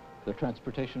free, their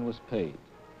transportation was paid.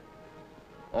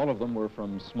 All of them were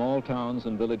from small towns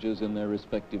and villages in their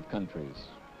respective countries.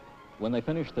 When they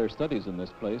finished their studies in this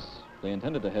place, they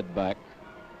intended to head back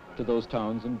to those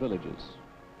towns and villages.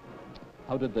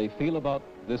 How did they feel about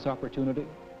this opportunity?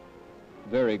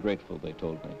 Very grateful, they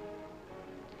told me.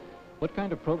 What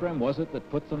kind of program was it that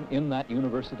put them in that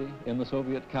university in the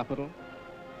Soviet capital?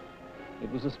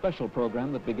 It was a special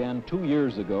program that began 2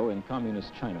 years ago in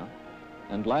communist China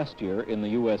and last year in the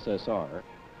USSR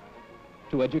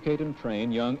to educate and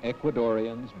train young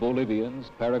Ecuadorians, Bolivians,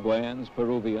 Paraguayans,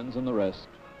 Peruvians, and the rest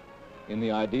in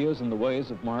the ideas and the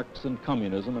ways of Marx and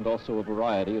communism, and also a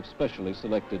variety of specially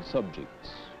selected subjects.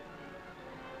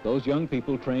 Those young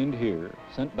people trained here,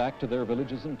 sent back to their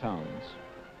villages and towns,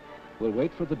 will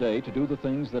wait for the day to do the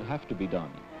things that have to be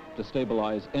done to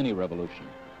stabilize any revolution.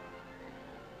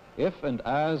 If and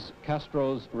as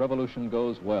Castro's revolution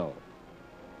goes well,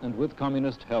 and with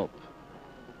communist help,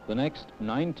 the next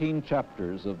 19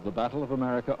 chapters of the Battle of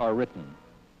America are written,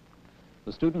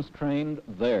 the students trained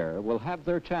there will have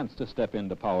their chance to step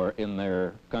into power in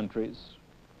their countries,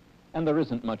 and there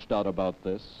isn't much doubt about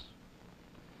this.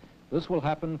 This will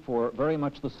happen for very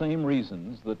much the same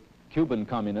reasons that Cuban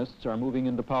communists are moving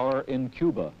into power in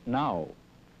Cuba now.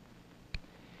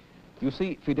 You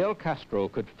see, Fidel Castro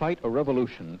could fight a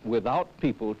revolution without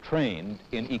people trained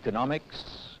in economics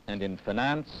and in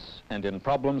finance and in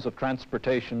problems of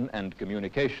transportation and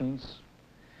communications,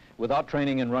 without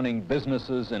training in running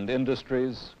businesses and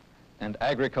industries and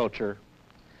agriculture.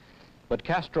 But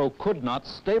Castro could not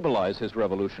stabilize his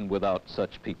revolution without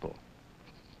such people.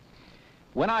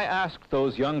 When I asked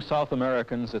those young South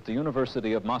Americans at the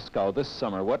University of Moscow this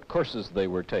summer what courses they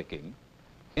were taking,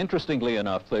 interestingly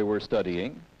enough, they were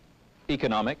studying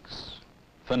economics,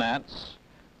 finance,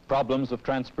 problems of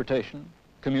transportation,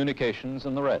 communications,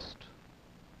 and the rest.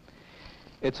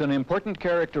 It's an important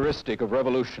characteristic of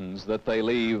revolutions that they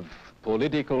leave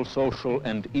political, social,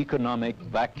 and economic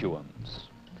vacuums,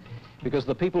 because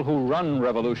the people who run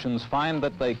revolutions find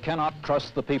that they cannot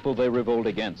trust the people they revolt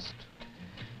against.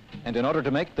 And in order to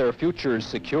make their futures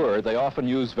secure, they often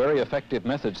use very effective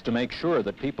methods to make sure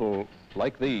that people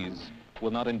like these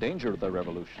will not endanger their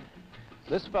revolution.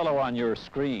 This fellow on your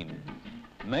screen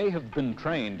may have been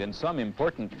trained in some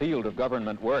important field of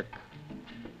government work,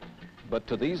 but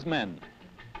to these men,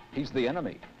 he's the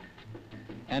enemy.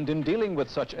 And in dealing with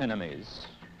such enemies,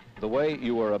 the way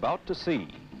you are about to see,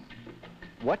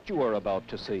 what you are about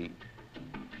to see,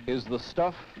 is the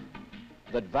stuff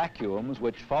that vacuums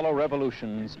which follow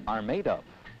revolutions are made of.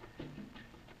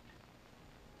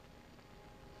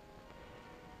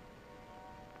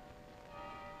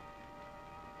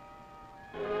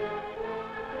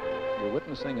 You're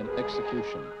witnessing an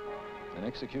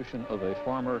execution of a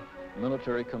former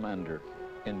military commander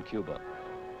in Cuba.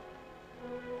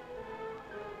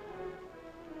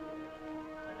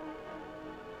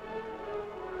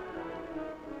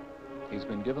 He's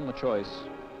been given the choice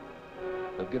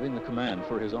of giving the command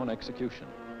for his own execution.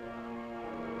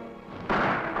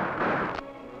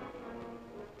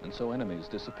 And so enemies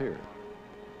disappear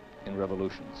in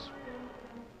revolutions.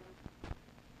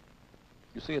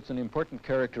 You see, it's an important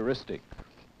characteristic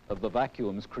of the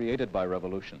vacuums created by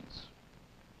revolutions.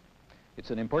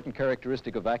 It's an important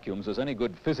characteristic of vacuums, as any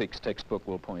good physics textbook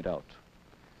will point out,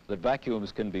 that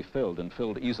vacuums can be filled and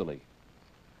filled easily.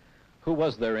 Who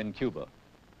was there in Cuba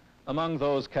among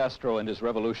those Castro and his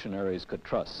revolutionaries could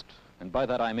trust? And by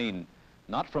that I mean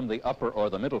not from the upper or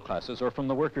the middle classes or from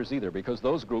the workers either, because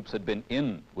those groups had been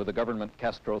in with the government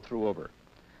Castro threw over.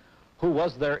 Who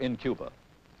was there in Cuba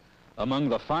among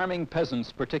the farming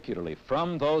peasants, particularly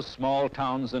from those small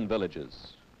towns and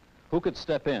villages, who could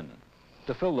step in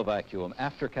to fill the vacuum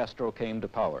after Castro came to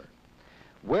power?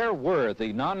 Where were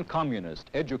the non-communist,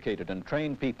 educated and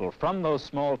trained people from those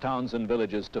small towns and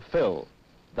villages to fill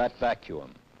that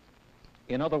vacuum?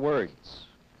 In other words,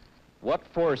 what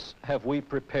force have we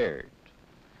prepared?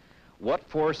 What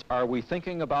force are we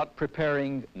thinking about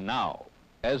preparing now,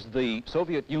 as the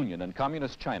Soviet Union and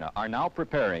Communist China are now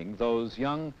preparing those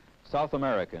young South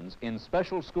Americans in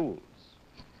special schools?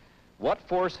 What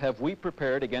force have we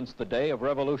prepared against the day of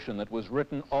revolution that was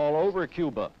written all over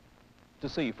Cuba to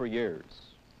see for years,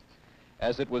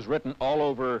 as it was written all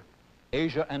over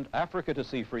Asia and Africa to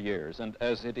see for years, and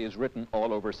as it is written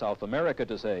all over South America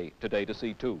today to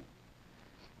see too,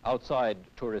 outside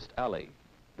Tourist Alley,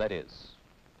 that is.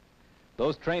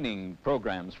 Those training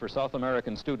programs for South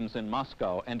American students in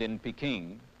Moscow and in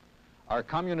Peking are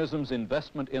communism's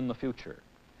investment in the future.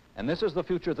 And this is the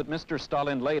future that Mr.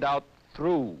 Stalin laid out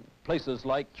through places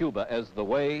like Cuba as the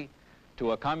way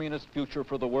to a communist future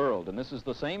for the world. And this is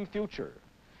the same future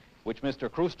which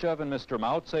Mr. Khrushchev and Mr.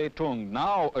 Mao Zedong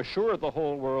now assure the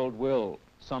whole world will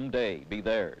someday be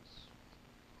theirs.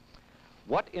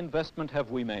 What investment have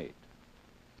we made,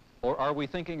 or are we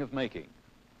thinking of making,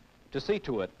 to see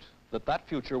to it that that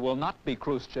future will not be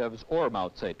Khrushchev's or Mao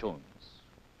Zedong's?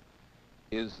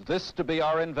 Is this to be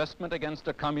our investment against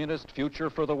a communist future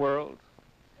for the world?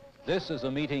 This is a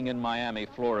meeting in Miami,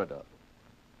 Florida,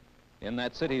 in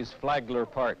that city's Flagler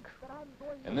Park.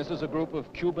 And this is a group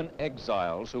of Cuban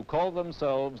exiles who call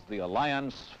themselves the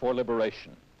Alliance for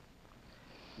Liberation.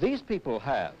 These people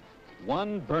have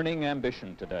one burning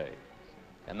ambition today,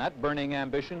 and that burning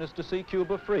ambition is to see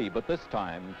Cuba free, but this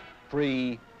time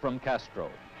free from Castro.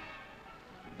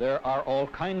 There are all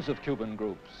kinds of Cuban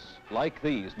groups like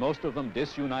these, most of them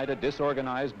disunited,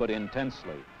 disorganized, but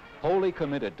intensely, wholly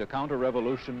committed to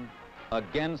counter-revolution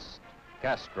against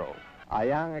Castro. I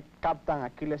am Captain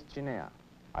Aquiles Chinea.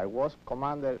 I was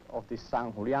commander of the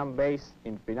San Julian base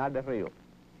in Pinar del Rio.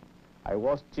 I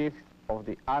was chief of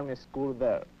the army school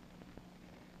there.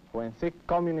 When 6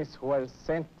 communists were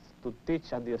sent to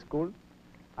teach at the school,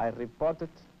 I reported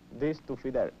this to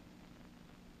Fidel.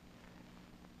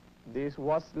 This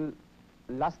was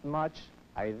last March.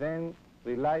 I then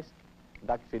realized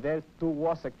that Fidel too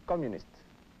was a communist.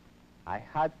 I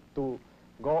had to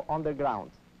go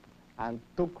underground and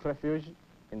took refuge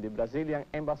in the Brazilian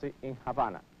embassy in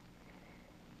Havana.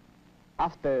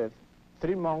 After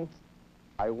 3 months,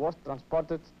 I was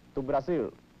transported to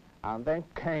Brazil and then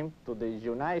came to the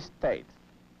United States.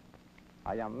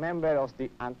 I am member of the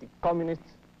anti-communist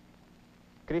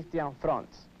Christian Front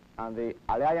and the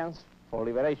Alliance for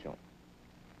Liberation.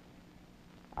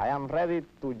 I am ready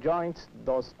to join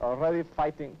those already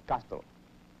fighting Castro.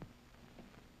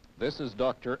 This is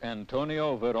Dr.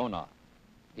 Antonio Verona.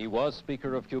 He was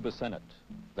Speaker of Cuba's Senate.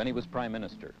 Then he was Prime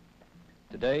Minister.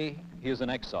 Today, he is an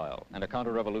exile and a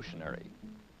counter-revolutionary,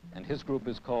 and his group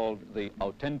is called the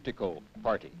Auténtico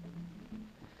Party.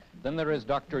 Then there is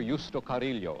Dr. Justo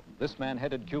Carrillo. This man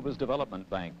headed Cuba's development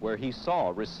bank, where he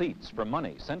saw receipts for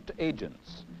money sent to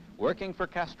agents working for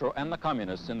Castro and the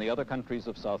communists in the other countries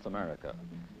of South America.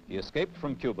 He escaped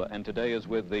from Cuba and today is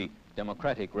with the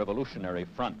Democratic Revolutionary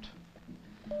Front.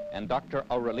 And Dr.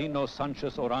 Aurelino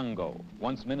Sanchez Orango,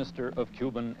 once Minister of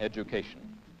Cuban Education.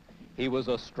 He was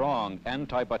a strong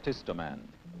anti-Batista man.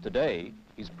 Today,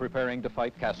 he's preparing to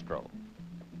fight Castro.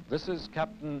 This is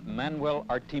Captain Manuel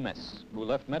Artimes, who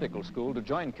left medical school to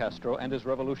join Castro and his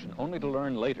revolution, only to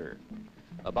learn later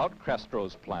about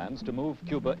Castro's plans to move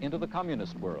Cuba into the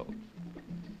communist world.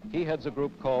 He heads a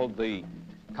group called the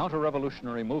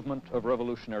Counter-Revolutionary Movement of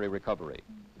Revolutionary Recovery.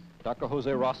 Dr.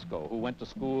 Jose Roscoe, who went to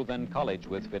school, then college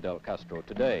with Fidel Castro.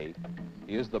 Today,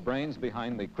 he is the brains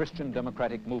behind the Christian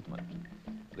Democratic Movement,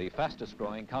 the fastest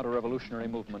growing counter-revolutionary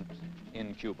movement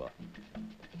in Cuba.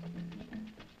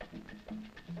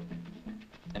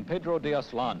 And Pedro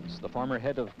Diaz-Lanz, the former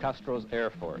head of Castro's Air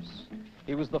Force.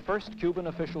 He was the first Cuban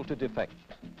official to defect.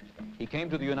 He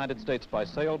came to the United States by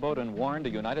sailboat and warned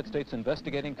a United States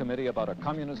investigating committee about a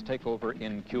communist takeover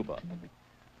in Cuba.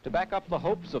 To back up the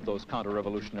hopes of those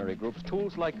counter-revolutionary groups,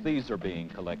 tools like these are being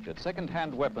collected,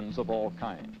 second-hand weapons of all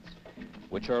kinds,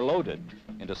 which are loaded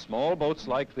into small boats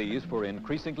like these for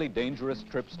increasingly dangerous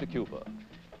trips to Cuba,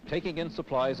 taking in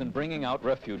supplies and bringing out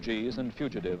refugees and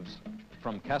fugitives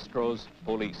from Castro's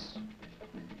police.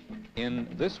 In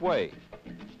this way,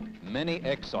 many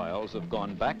exiles have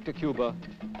gone back to Cuba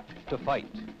to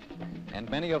fight, and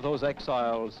many of those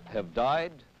exiles have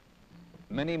died.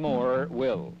 Many more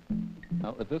will.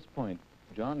 Now, at this point,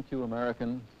 John Q.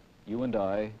 American, you and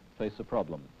I face a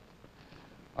problem.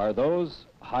 Are those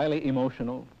highly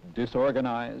emotional,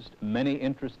 disorganized,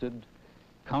 many-interested,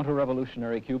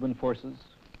 counter-revolutionary Cuban forces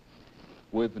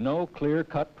with no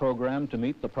clear-cut program to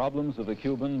meet the problems of a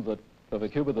Cuba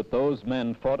that those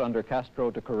men fought under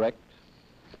Castro to correct?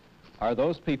 Are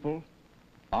those people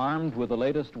armed with the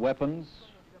latest weapons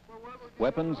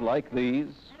like these,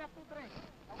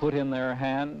 put in their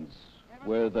hands,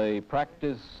 where they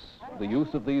practice the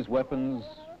use of these weapons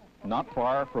not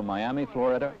far from Miami,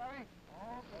 Florida?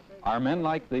 Are men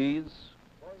like these,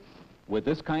 with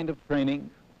this kind of training,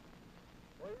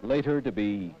 later to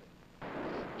be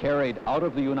carried out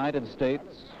of the United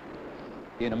States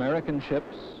in American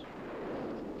ships?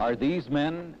 Are these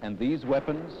men and these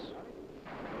weapons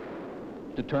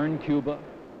to turn Cuba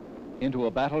into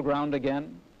a battleground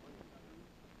again?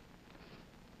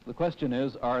 The question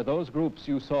is, are those groups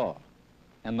you saw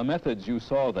and the methods you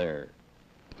saw there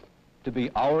to be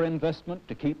our investment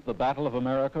to keep the battle of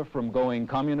America from going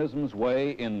communism's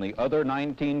way in the other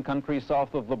 19 countries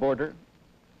south of the border?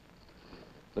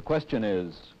 The question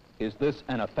is this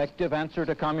an effective answer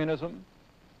to communism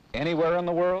anywhere in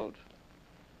the world?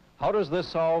 How does this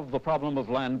solve the problem of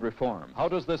land reform? How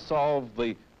does this solve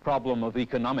the problem of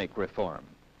economic reform,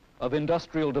 of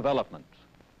industrial development?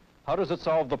 How does it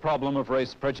solve the problem of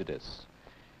race prejudice?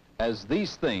 As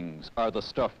these things are the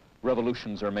stuff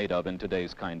revolutions are made of in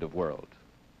today's kind of world.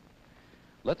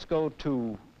 Let's go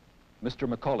to Mr.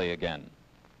 Macaulay again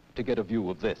to get a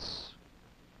view of this.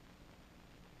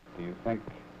 Do you think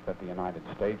that the United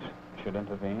States should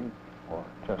intervene, or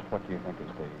just what do you think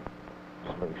is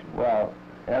the solution? Well,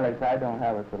 Ellis, I don't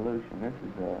have a solution. This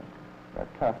is a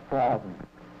tough problem.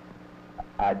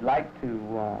 I'd like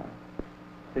to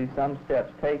see some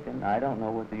steps taken. I don't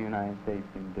know what the United States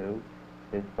can do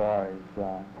as far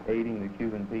as aiding the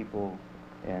Cuban people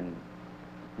in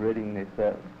ridding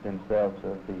themselves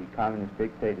of the communist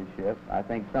dictatorship. I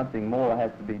think something more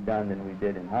has to be done than we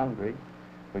did in Hungary.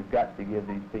 We've got to give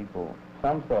these people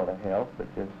some sort of help,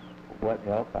 but just what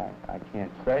help, I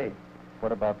can't say.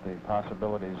 What about the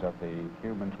possibilities of the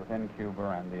Cubans within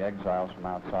Cuba and the exiles from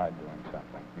outside doing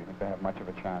something? Do you think they have much of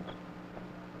a chance?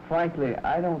 Frankly,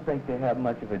 I don't think they have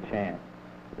much of a chance.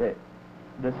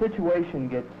 The situation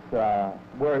gets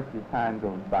worse as time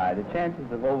goes by. The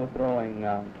chances of overthrowing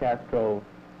Castro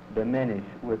diminish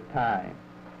with time.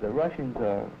 The Russians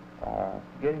are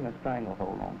getting a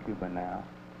stranglehold on Cuba now.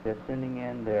 They're sending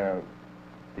in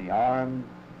the arms,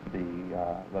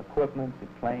 the equipment, the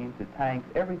planes, the tanks,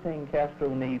 everything Castro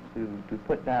needs to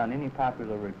put down any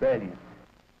popular rebellion.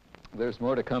 There's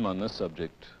more to come on this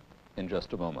subject in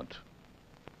just a moment.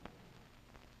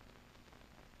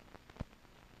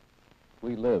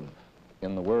 We live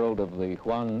in the world of the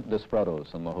Juan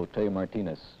Desprados and the Jose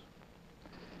Martinez.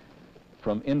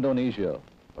 From Indonesia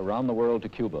around the world to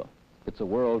Cuba, it's a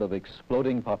world of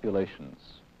exploding populations,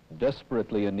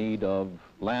 desperately in need of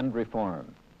land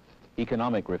reform,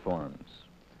 economic reforms,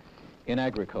 in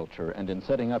agriculture and in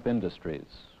setting up industries,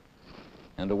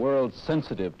 and a world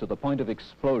sensitive to the point of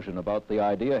explosion about the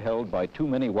idea held by too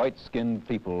many white-skinned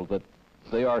people that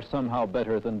they are somehow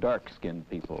better than dark-skinned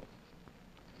people.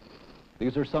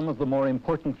 These are some of the more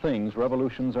important things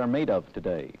revolutions are made of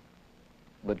today,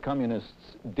 but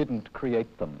communists didn't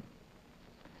create them.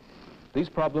 These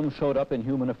problems showed up in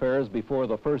human affairs before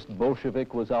the first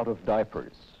Bolshevik was out of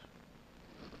diapers.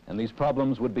 And these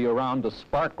problems would be around to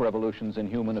spark revolutions in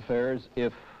human affairs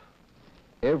if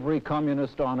every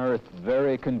communist on earth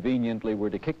very conveniently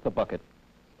were to kick the bucket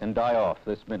and die off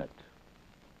this minute.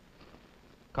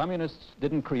 Communists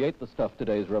didn't create the stuff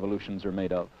today's revolutions are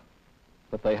made of,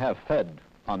 but they have fed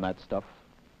on that stuff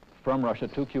from Russia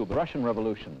to Cuba. The Russian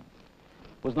Revolution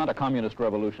was not a communist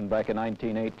revolution back in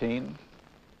 1918,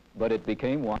 but it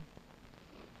became one.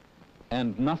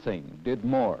 And nothing did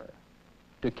more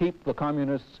to keep the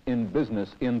communists in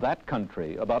business in that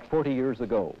country about 40 years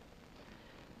ago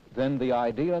than the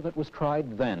idea that was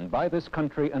tried then by this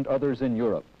country and others in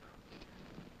Europe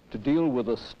to deal with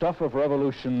the stuff of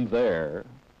revolution there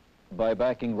by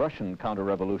backing Russian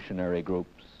counter-revolutionary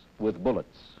groups with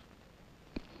bullets.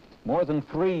 More than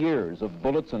 3 years of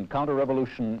bullets and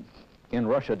counter-revolution in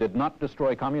Russia did not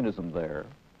destroy communism there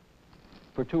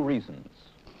for 2 reasons.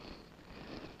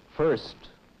 First,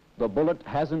 the bullet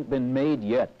hasn't been made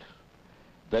yet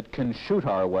that can shoot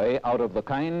our way out of the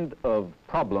kind of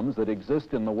problems that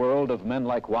exist in the world of men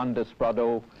like Juan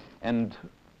Desprado and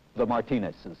the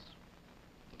Martinezes.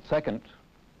 Second,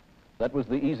 that was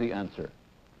the easy answer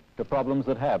to problems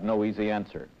that have no easy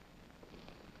answer.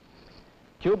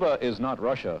 Cuba is not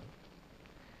Russia.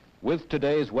 With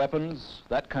today's weapons,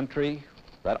 that country,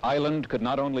 that island could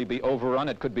not only be overrun,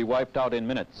 it could be wiped out in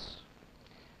minutes.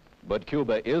 But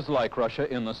Cuba is like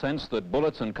Russia in the sense that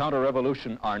bullets and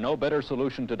counter-revolution are no better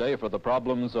solution today for the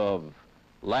problems of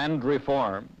land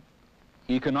reform,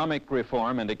 economic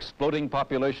reform, and exploding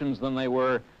populations than they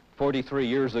were 43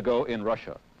 years ago in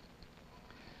Russia.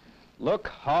 Look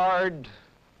hard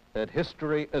at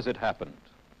history as it happened,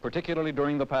 particularly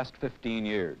during the past 15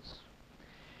 years.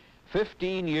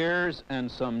 15 years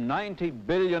and some $90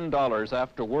 billion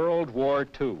after World War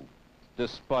II,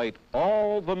 despite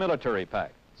all the military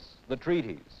pacts, the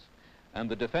treaties, and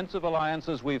the defensive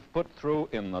alliances we've put through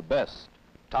in the best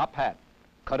top hat,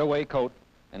 cutaway coat,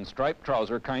 and striped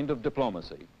trouser kind of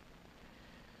diplomacy.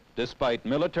 Despite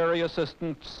military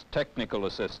assistance, technical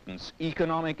assistance,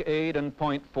 economic aid, and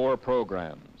Point 4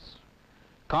 programs,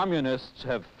 communists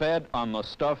have fed on the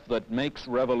stuff that makes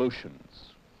revolutions,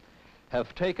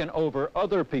 have taken over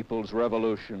other people's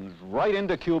revolutions right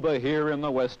into Cuba here in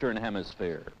the Western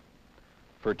Hemisphere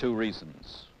for 2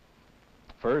 reasons.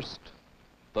 First,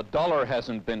 the dollar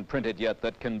hasn't been printed yet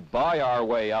that can buy our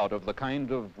way out of the kind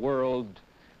of world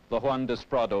the Juan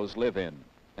Desprados live in.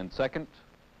 And second,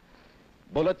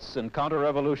 bullets and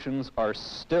counter-revolutions are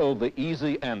still the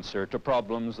easy answer to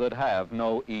problems that have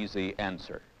no easy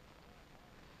answer.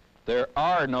 There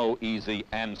are no easy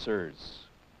answers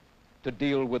to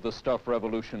deal with the stuff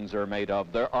revolutions are made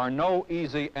of. There are no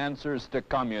easy answers to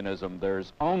communism.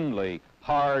 There's only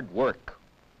hard work.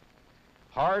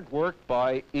 Hard work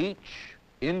by each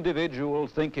individual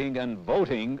thinking and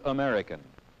voting American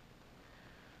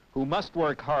who must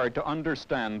work hard to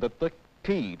understand that the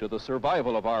key to the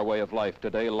survival of our way of life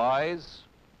today lies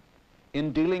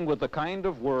in dealing with the kind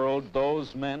of world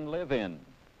those men live in.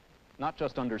 Not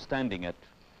just understanding it,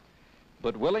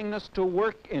 but willingness to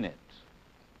work in it,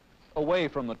 away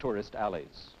from the tourist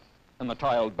alleys and the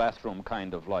tiled bathroom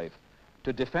kind of life,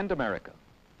 to defend America.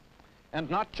 And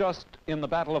not just in the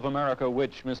battle of America,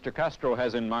 which Mr. Castro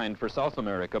has in mind for South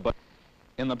America, but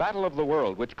in the battle of the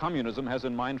world, which communism has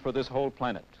in mind for this whole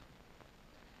planet.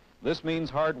 This means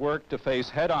hard work to face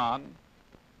head-on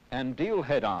and deal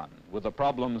head-on with the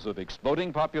problems of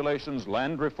exploding populations,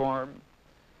 land reform,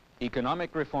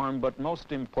 economic reform, but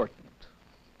most important,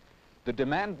 the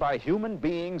demand by human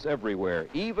beings everywhere,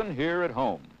 even here at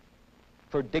home,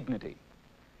 for dignity,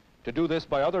 to do this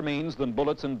by other means than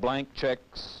bullets and blank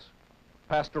checks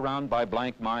passed around by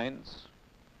blank minds.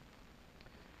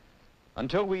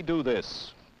 Until we do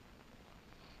this,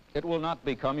 it will not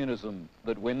be communism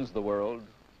that wins the world.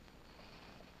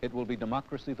 It will be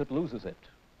democracy that loses it.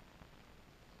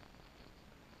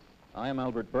 I am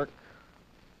Albert Burke.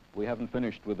 We haven't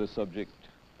finished with this subject.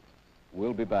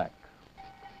 We'll be back.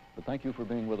 But thank you for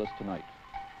being with us tonight,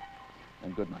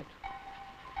 and good night.